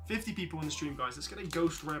 50 people in the stream, guys. Let's get a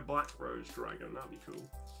Ghost Rare Black Rose Dragon. That'd be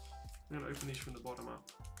cool. I'm gonna open these from the bottom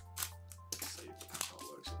up. Save the pack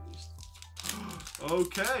artworks at least.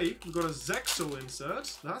 Okay, we've got a Zexal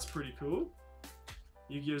insert. That's pretty cool.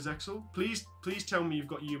 Yugioh Zexal. Please tell me you've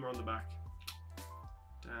got Yuma on the back.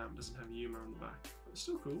 Damn, doesn't have Yuma on the back. But it's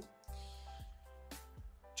still cool.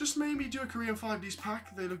 Just maybe do a Korean 5Ds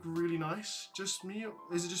pack. They look really nice. Just me?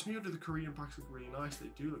 Is it just me or do the Korean packs look really nice?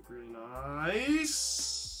 They do look really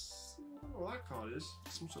nice. I don't know what that card is.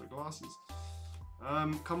 Some sort of glasses.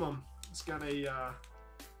 Come on. Let's get a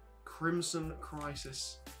Crimson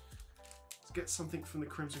Crisis. Get something from the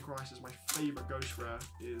Crimson Crisis. My favourite Ghost Rare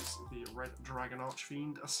is the Red Dragon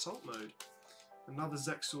Archfiend Assault Mode. Another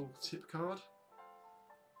Zexal tip card.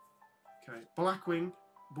 Okay, Blackwing,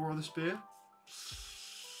 Boar of the Spear.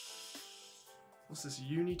 What's this,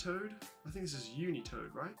 Unitoad? I think this is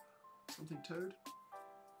Unitoad, right? Something Toad?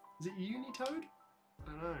 Is it Unitoad? I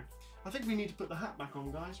don't know. I think we need to put the hat back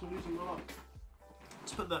on, guys. We're losing a lot.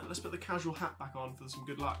 Let's put the casual hat back on for some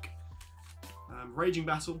good luck. Raging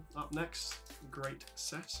Battle up next. Great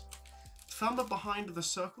set. Thumb behind the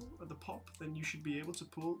circle at the pop, then you should be able to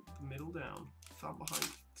pull the middle down. Thumb behind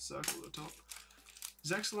the circle at the top.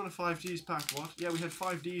 Zexal in a 5Ds pack, what? Yeah, we had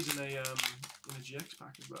 5Ds in a GX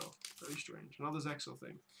pack as well. Very strange. Another Zexal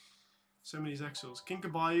thing. So many Zexals.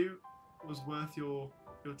 Kinkabayu was worth your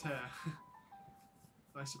tear.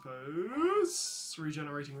 I suppose.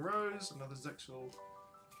 Regenerating Rose, another Zexal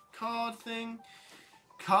card thing.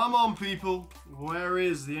 Come on, people! Where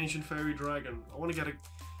is the Ancient Fairy Dragon? I want to get an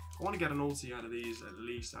ulti out of these, at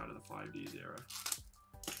least out of the 5Ds era.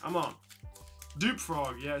 Come on! Dupe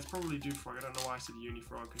Frog, yeah, it's probably Dupe Frog. I don't know why I said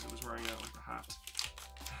Unifrog because it was wearing out like a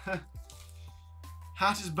hat.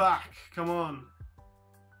 Hat is back. Come on.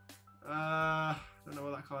 Don't know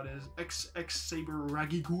what that card is. X Saber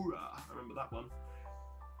Ragigura. I remember that one.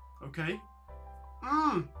 Okay.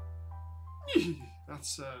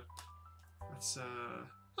 That's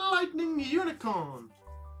Lightning Unicorn.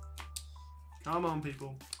 Come on,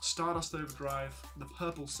 people. Stardust Overdrive, the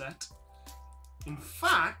purple set. In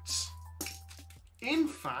fact,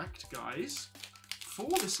 guys, for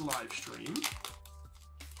this live stream,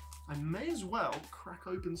 I may as well crack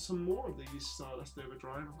open some more of these Stardust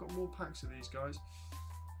Overdrive. I've got more packs of these, guys.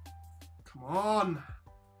 Come on.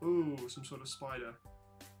 Ooh, some sort of spider.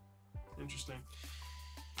 Interesting.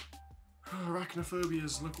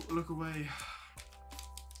 Arachnophobias, look away.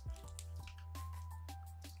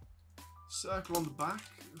 Circle on the back.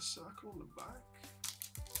 A circle on the back.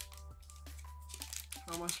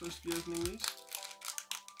 How am I supposed to be opening these?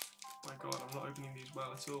 My god, I'm not opening these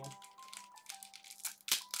well at all.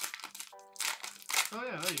 Oh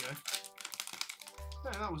yeah, there you go.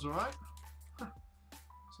 Yeah, that was alright.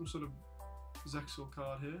 Some sort of Zexal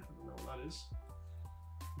card here. I don't know what that is.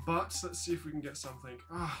 But let's see if we can get something.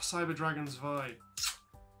 Ah, Cyber Dragon's Vi.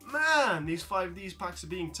 Man, these packs are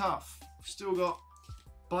being tough. We've still got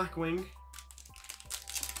Blackwing.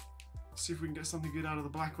 Let's see if we can get something good out of the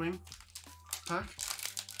Blackwing pack.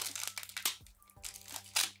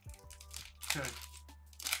 Okay.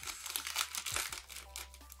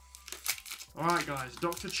 Alright guys,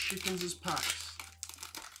 Dr. Chickens' packs.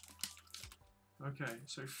 Okay,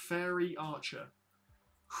 so Fairy Archer.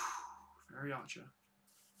 Fairy Archer.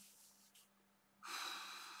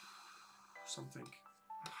 Something.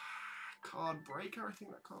 Card Breaker, I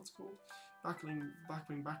think that card's called.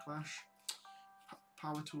 Blackwing Backlash.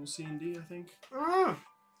 Power Tool C&D, I think. Ugh!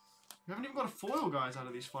 We haven't even got a foil, guys, out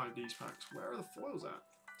of these 5Ds packs. Where are the foils at?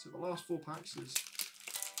 So the last 4 packs is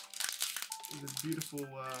a beautiful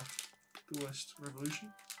Duelist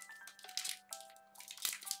Revolution.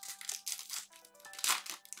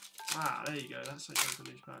 Ah, there you go. That's how you open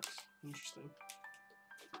these packs. Interesting.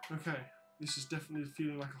 Okay, this is definitely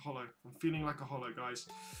feeling like a holo. I'm feeling like a holo, guys.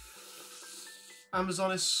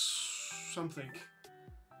 Amazonis something.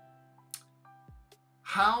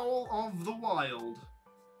 Howl of the Wild.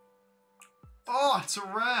 Oh, it's a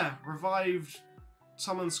rare. Revived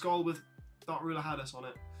Summon Skull with Dark Ruler Hades on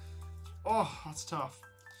it. Oh, that's tough.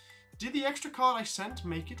 Did the extra card I sent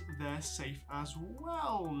make it there safe as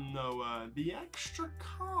well, Noah? The extra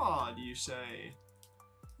card, you say?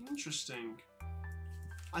 Interesting.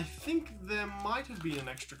 I think there might have been an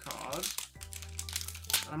extra card.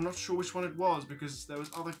 I'm not sure which one it was because there was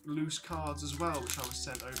other loose cards as well which I was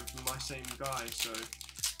sent over from my same guy, so...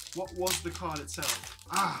 What was the card itself?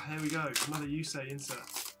 Ah, here we go. Another Yusei insert.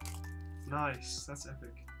 Nice. That's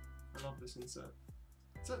epic. I love this insert.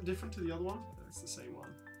 Is that different to the other one? No, it's the same one.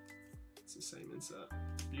 It's the same insert.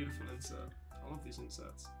 Beautiful insert. I love these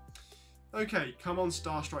inserts. Okay, come on,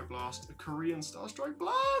 Starstrike Blast. A Korean Starstrike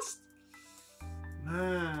Blast!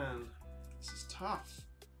 Man, this is tough.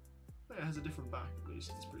 But it has a different back at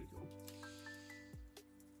least. It's pretty cool.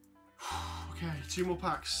 Okay, 2 more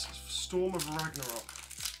packs. Storm of Ragnarok.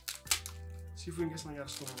 See if we can get something out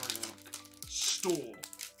of Storm of Ragnarok. Store.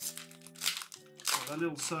 Oh, that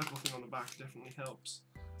little circle thing on the back definitely helps.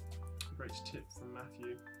 Great tip from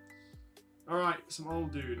Matthew. Alright, some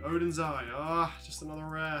old dude. Odin's Eye. Ah, just another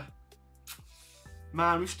rare.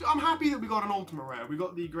 Man, I'm happy that we got an ultimate rare. We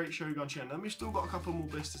got the Great Shogun Chen, and we've still got a couple more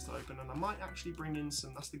blisters to open, and I might actually bring in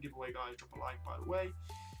some. That's the giveaway, guys. Drop a like, by the way,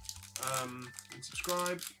 and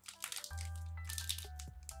subscribe.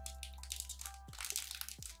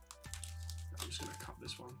 I'm just gonna cut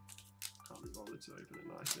this one. Can't be bothered to open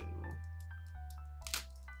it nicely anymore.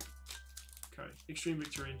 Okay, Extreme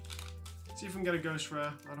Victory. See if we can get a ghost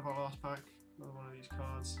rare out of our last pack. Another one of these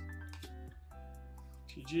cards.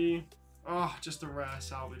 TG. Oh, just a rare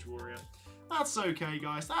Salvage Warrior. That's okay,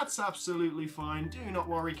 guys. That's absolutely fine. Do not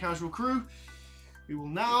worry, casual crew. We will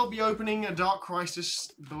now be opening a Dark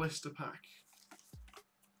Crisis Ballista pack.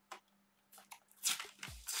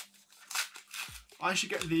 I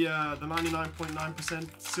should get the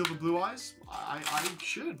 99.9% Silver Blue Eyes. I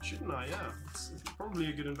should, shouldn't I? Yeah, it's probably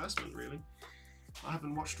a good investment, really. I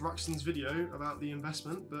haven't watched Ruxton's video about the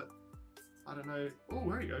investment, but I don't know. Oh,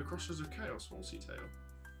 there you go. Crossroads of Chaos, Horsey Tail.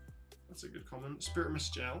 That's a good comment. Spirit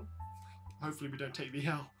Mist Gel. Hopefully we don't take the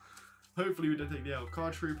L. Hopefully we don't take the L.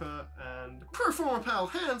 Card Trooper and Performer Pal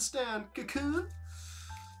Handstand Cocoon.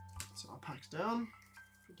 So our packs down.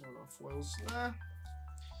 Put down our foils there.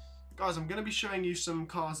 Guys, I'm going to be showing you some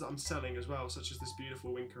cards that I'm selling as well, such as this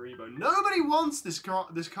beautiful Winkaribo. Nobody wants this card.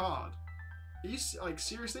 Are you, like,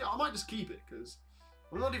 seriously? I might just keep it, because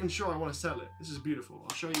I'm not even sure I want to sell it. This is beautiful.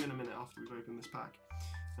 I'll show you in a minute after we've opened this pack.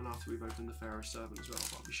 And after we've opened the Pharaoh Servant as well,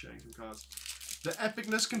 I'll be showing some cards. The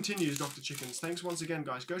epicness continues, Dr. Chickens. Thanks once again,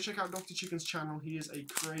 guys. Go check out Dr. Chickens' channel. He is a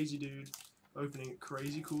crazy dude, opening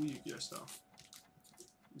crazy cool Yu-Gi-Oh stuff.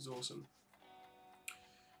 He's awesome.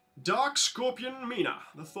 Dark Scorpion Mina,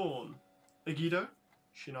 the Thorn, Agido,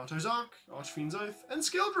 Shinato's Arc, Archfiend's Oath, and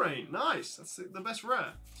Skill Drain. Nice, that's the best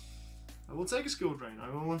rare. I will take a Skill Drain. I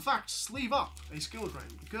will in fact sleeve up a Skill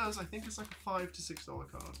Drain because I think it's like a $5 to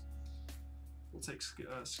 $6 card. We'll take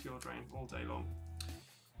Skill Drain all day long.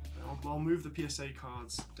 I'll move the PSA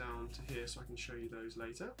cards down to here so I can show you those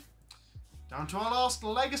later. Down to our last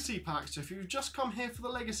Legacy pack. So if you've just come here for the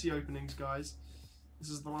Legacy openings, guys, this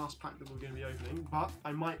is the last pack that we're going to be opening. But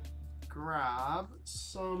I might grab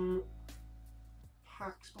some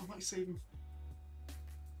packs, but I might save them.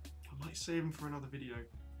 I might save them for another video.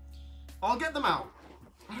 I'll get them out.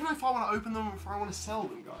 I don't know if I want to open them or if I want to sell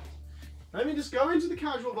them, guys. Let me just go into the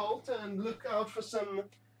casual vault and look out for some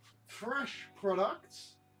fresh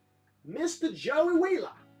products. Mr. Joey Wheeler,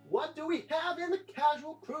 what do we have in the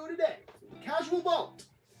casual crew today? The casual vault.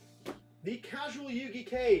 The casual Yugi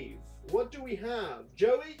cave. What do we have?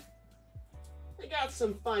 Joey? I got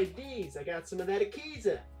some 5Ds. I got some of that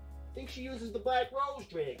Akiza. I think she uses the Black Rose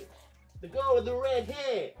Dragon. The girl with the red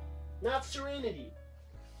hair. Not Serenity.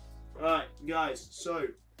 Alright, guys, so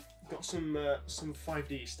got some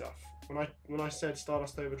 5D stuff. When I said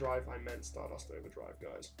Stardust Overdrive, I meant Stardust Overdrive,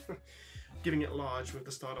 guys. Giving it large with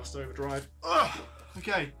the Stardust Overdrive. Ugh!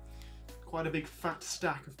 Okay, quite a big fat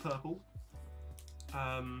stack of purple.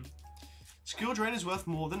 Skill Drain is worth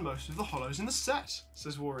more than most of the hollows in the set,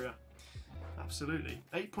 says Warrior. Absolutely.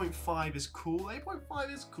 8.5 is cool.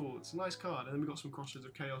 8.5 is cool. It's a nice card. And then we've got some Crossroads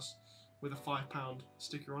of Chaos with a £5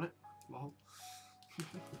 sticker on it. Lol.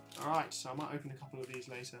 Alright, so I might open a couple of these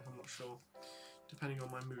later. I'm not sure. Depending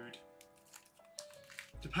on my mood.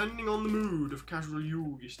 Depending on the mood of casual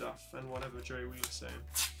Yugi stuff and whatever Joey Wheeler's saying.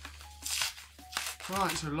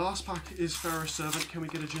 Right, so last pack is Pharaoh's Servant. Can we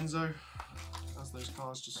get a Jinzo? As those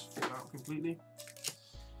cards just fall out completely.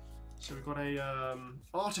 So we've got a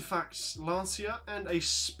Artifacts Lancia and a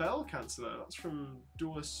Spell Canceller. That's from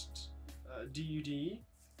Duelist DUD.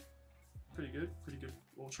 Pretty good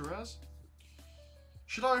ultra rares.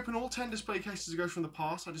 Should I open all 10 display cases to go from the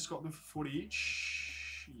past? I just got them for 40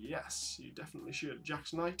 each. Yes, you definitely should.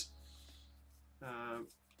 Jack's Knight.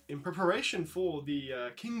 In preparation for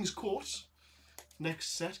the King's Court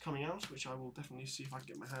next set coming out, which I will definitely see if I can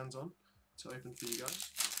get my hands on to open for you guys.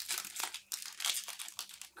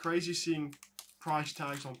 Crazy seeing price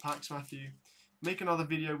tags on packs, Matthew. Make another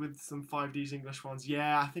video with some 5Ds English ones.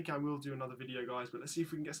 Yeah, I think I will do another video, guys, but let's see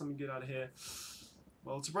if we can get something good out of here.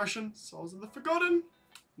 World Suppression, Souls of the Forgotten.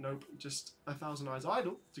 Nope, just a Thousand Eyes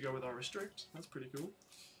Idol to go with our Restrict. That's pretty cool.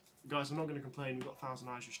 Guys, I'm not going to complain. We've got Thousand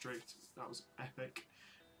Eyes Restrict. That was epic.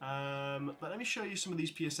 But let me show you some of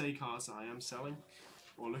these PSA cards that I am selling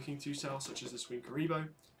or looking to sell, such as this Winkaribo.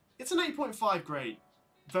 It's an 8.5 grade.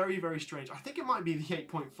 Very, very strange. I think it might be the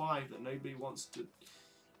 8.5 that nobody wants to...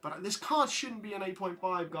 But this card shouldn't be an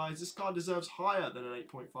 8.5, guys. This card deserves higher than an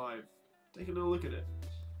 8.5. Take a little look at it.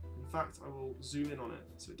 In fact, I will zoom in on it.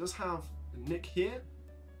 So it does have a nick here.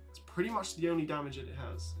 It's pretty much the only damage that it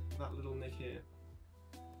has. That little nick here.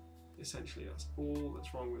 Essentially, that's all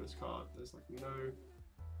that's wrong with this card. There's like no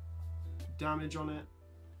damage on it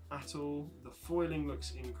at all. The foiling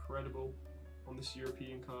looks incredible on this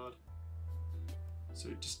European card. So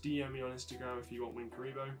just DM me on Instagram if you want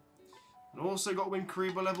Winkaribo. And also got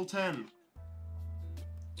Winkaribo level 10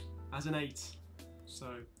 as an 8. So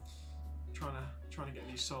trying to get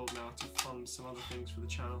these sold now to fund some other things for the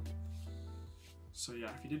channel. So yeah,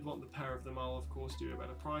 if you did want the pair of them, I'll of course do a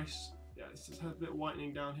better price. Yeah, it's just a bit of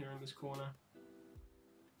whitening down here in this corner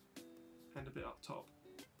and a bit up top.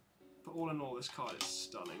 But all in all, this card is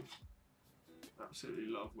stunning. Absolutely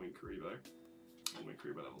love Winkaribo. And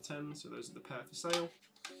Winkaribo level 10, so those are the pair for sale.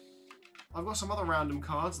 I've got some other random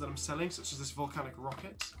cards that I'm selling, such as this Volcanic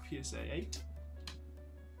Rocket, PSA 8.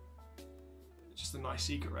 Just a nice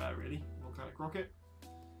secret rare, really. Volcanic Rocket.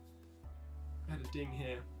 I had a ding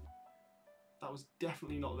here. That was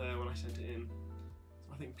definitely not there when I sent it in.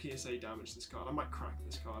 So I think PSA damaged this card. I might crack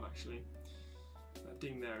this card, actually. That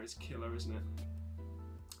ding there is killer, isn't it?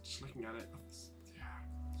 Just looking at it, it's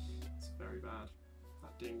very bad.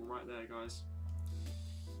 That ding right there, guys.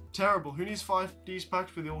 Terrible. Who needs 5Ds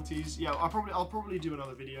packed with the ultis? Yeah, I'll probably do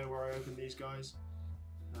another video where I open these guys.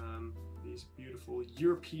 These beautiful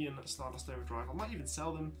European Stardust Overdrive. I might even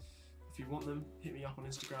sell them. If you want them, hit me up on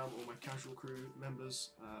Instagram, or my casual crew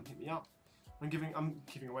members, hit me up. I'm giving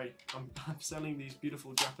away. I'm selling these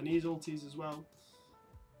beautiful Japanese ultis as well.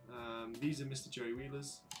 These are Mr. Joey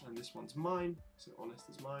Wheeler's, and this one's mine. So Honest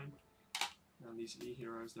is mine. And these are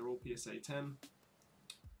E-Heroes. They're all PSA 10.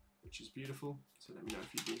 Which is beautiful, so let me know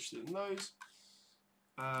if you'd be interested in those.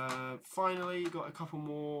 Finally, got a couple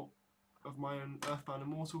more of my own Earthbound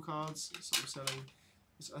Immortal cards. So I'm selling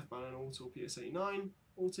this Earthbound Immortal PSA 9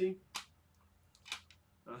 ulti,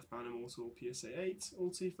 Earthbound Immortal PSA 8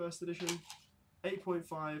 ulti first edition,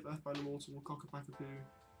 8.5 Earthbound Immortal Cockapacapoo,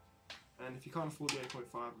 and if you can't afford the 8.5,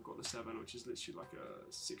 I've got the 7, which is literally like a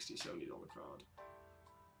 $60–70 card.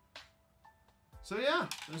 So yeah,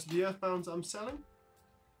 those are the Earthbounds I'm selling.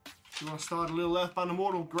 If you want to start a little Earthbound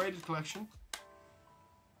Immortal graded collection,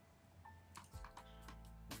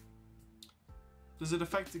 Does it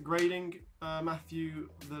affect the grading, Matthew,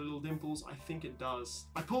 the little dimples? I think it does.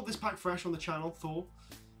 I pulled this pack fresh on the channel, Thor.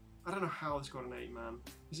 I don't know how this got an 8, man.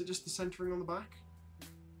 Is it just the centering on the back?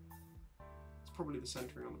 It's probably the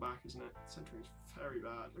centering on the back, isn't it? The centering is very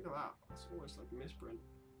bad. Look at that. That's almost like a misprint.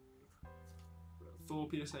 Thor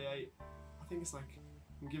PSA 8. I think it's like,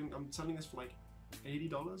 I'm selling this for like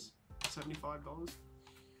 $80, $75.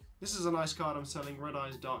 This is a nice card I'm selling. Red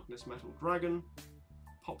Eyes Darkness Metal Dragon.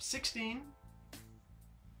 Pop 16.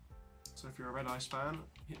 So if you're a Red Eyes fan,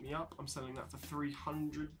 hit me up. I'm selling that for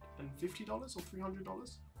 $350 or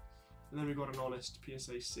 $300. And then we've got an Honest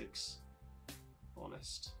PSA 6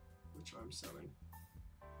 Honest, which I'm selling,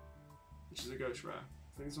 which is a ghost rare.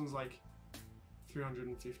 I think this one's like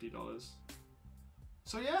 $350.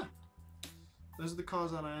 So yeah, those are the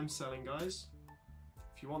cards that I am selling, guys.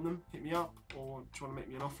 If you want them, hit me up, or do you want to make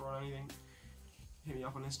me an offer on anything, hit me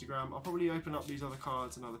up on Instagram. I'll probably open up these other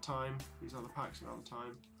cards another time, these other packs another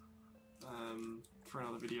time, for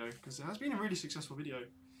another video, because it has been a really successful video.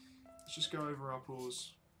 Let's just go over our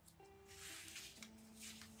pulls.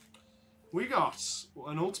 We got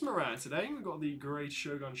an Ultimate Rare today. We've got the Great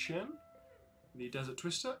Shogun Shen, the Desert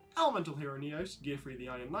Twister, Elemental Hero Neos, Gear Free the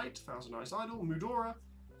Iron Knight, Thousand Eyes Idol, Mudora,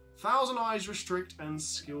 Thousand Eyes Restrict, and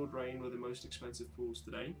Skilled Rain were the most expensive pulls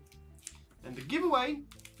today. And the giveaway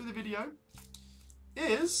for the video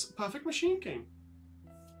is Perfect Machine King.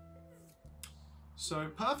 So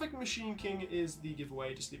Perfect Machine King is the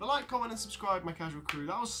giveaway. Just leave a like, comment, and subscribe, my casual crew.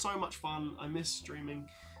 That was so much fun. I miss streaming.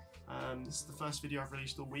 This is the first video I've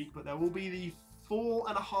released all week, but there will be the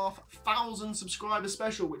 4,500 subscriber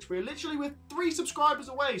special, which we're literally with 3 subscribers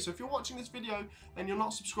away. So if you're watching this video and you're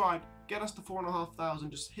not subscribed, get us to 4,500.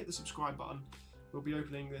 Just hit the subscribe button. We'll be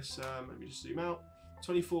opening this, let me just zoom out,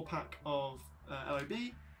 24 pack of LOB,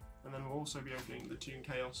 and then we'll also be opening the Toon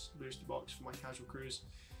Chaos booster box for my casual crews,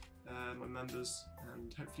 my members,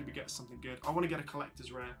 and hopefully we get something good. I want to get a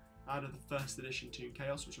collector's rare out of the first edition Toon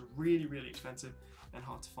Chaos, which are really, really expensive and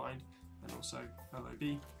hard to find, and also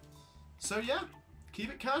LOB. So yeah, keep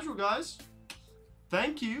it casual, guys.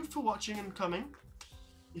 Thank you for watching and coming.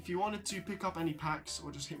 If you wanted to pick up any packs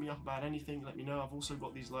or just hit me up about anything, let me know. I've also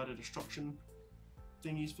got these Ladder Destruction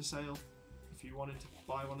thingies for sale. If you wanted to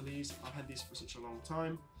buy one of these, I've had these for such a long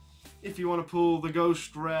time. If you want to pull the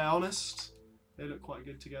Ghost Rare Honest, they look quite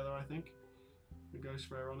good together, I think. The Ghost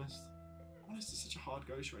Rare Honest. Honest is such a hard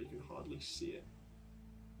Ghost Rare, you can hardly see it.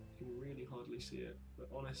 You can really hardly see it. But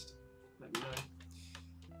Honest, let me know.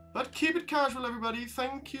 But keep it casual, everybody.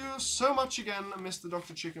 Thank you so much again, Mr.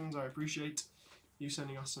 Dr. Chickens. I appreciate you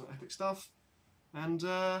sending us some epic stuff. And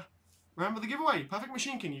remember the giveaway, Perfect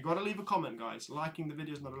Machine King. You got to leave a comment, guys. Liking the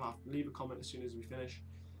video is not enough. Leave a comment as soon as we finish.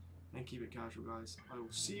 And keep it casual, guys. I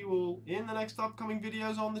will see you all in the next upcoming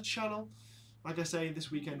videos on the channel. Like I say,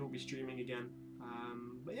 this weekend we'll be streaming again.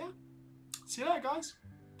 But yeah, see you later, guys.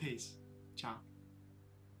 Peace. Ciao.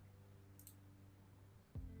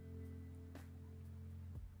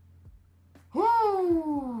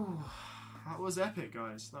 Woo! That was epic,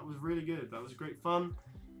 guys. That was really good. That was great fun.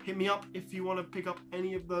 Hit me up if you want to pick up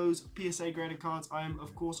any of those PSA graded cards. I am,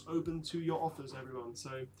 of course, open to your offers, everyone.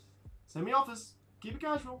 So send me offers. Keep it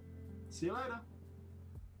casual. See you later.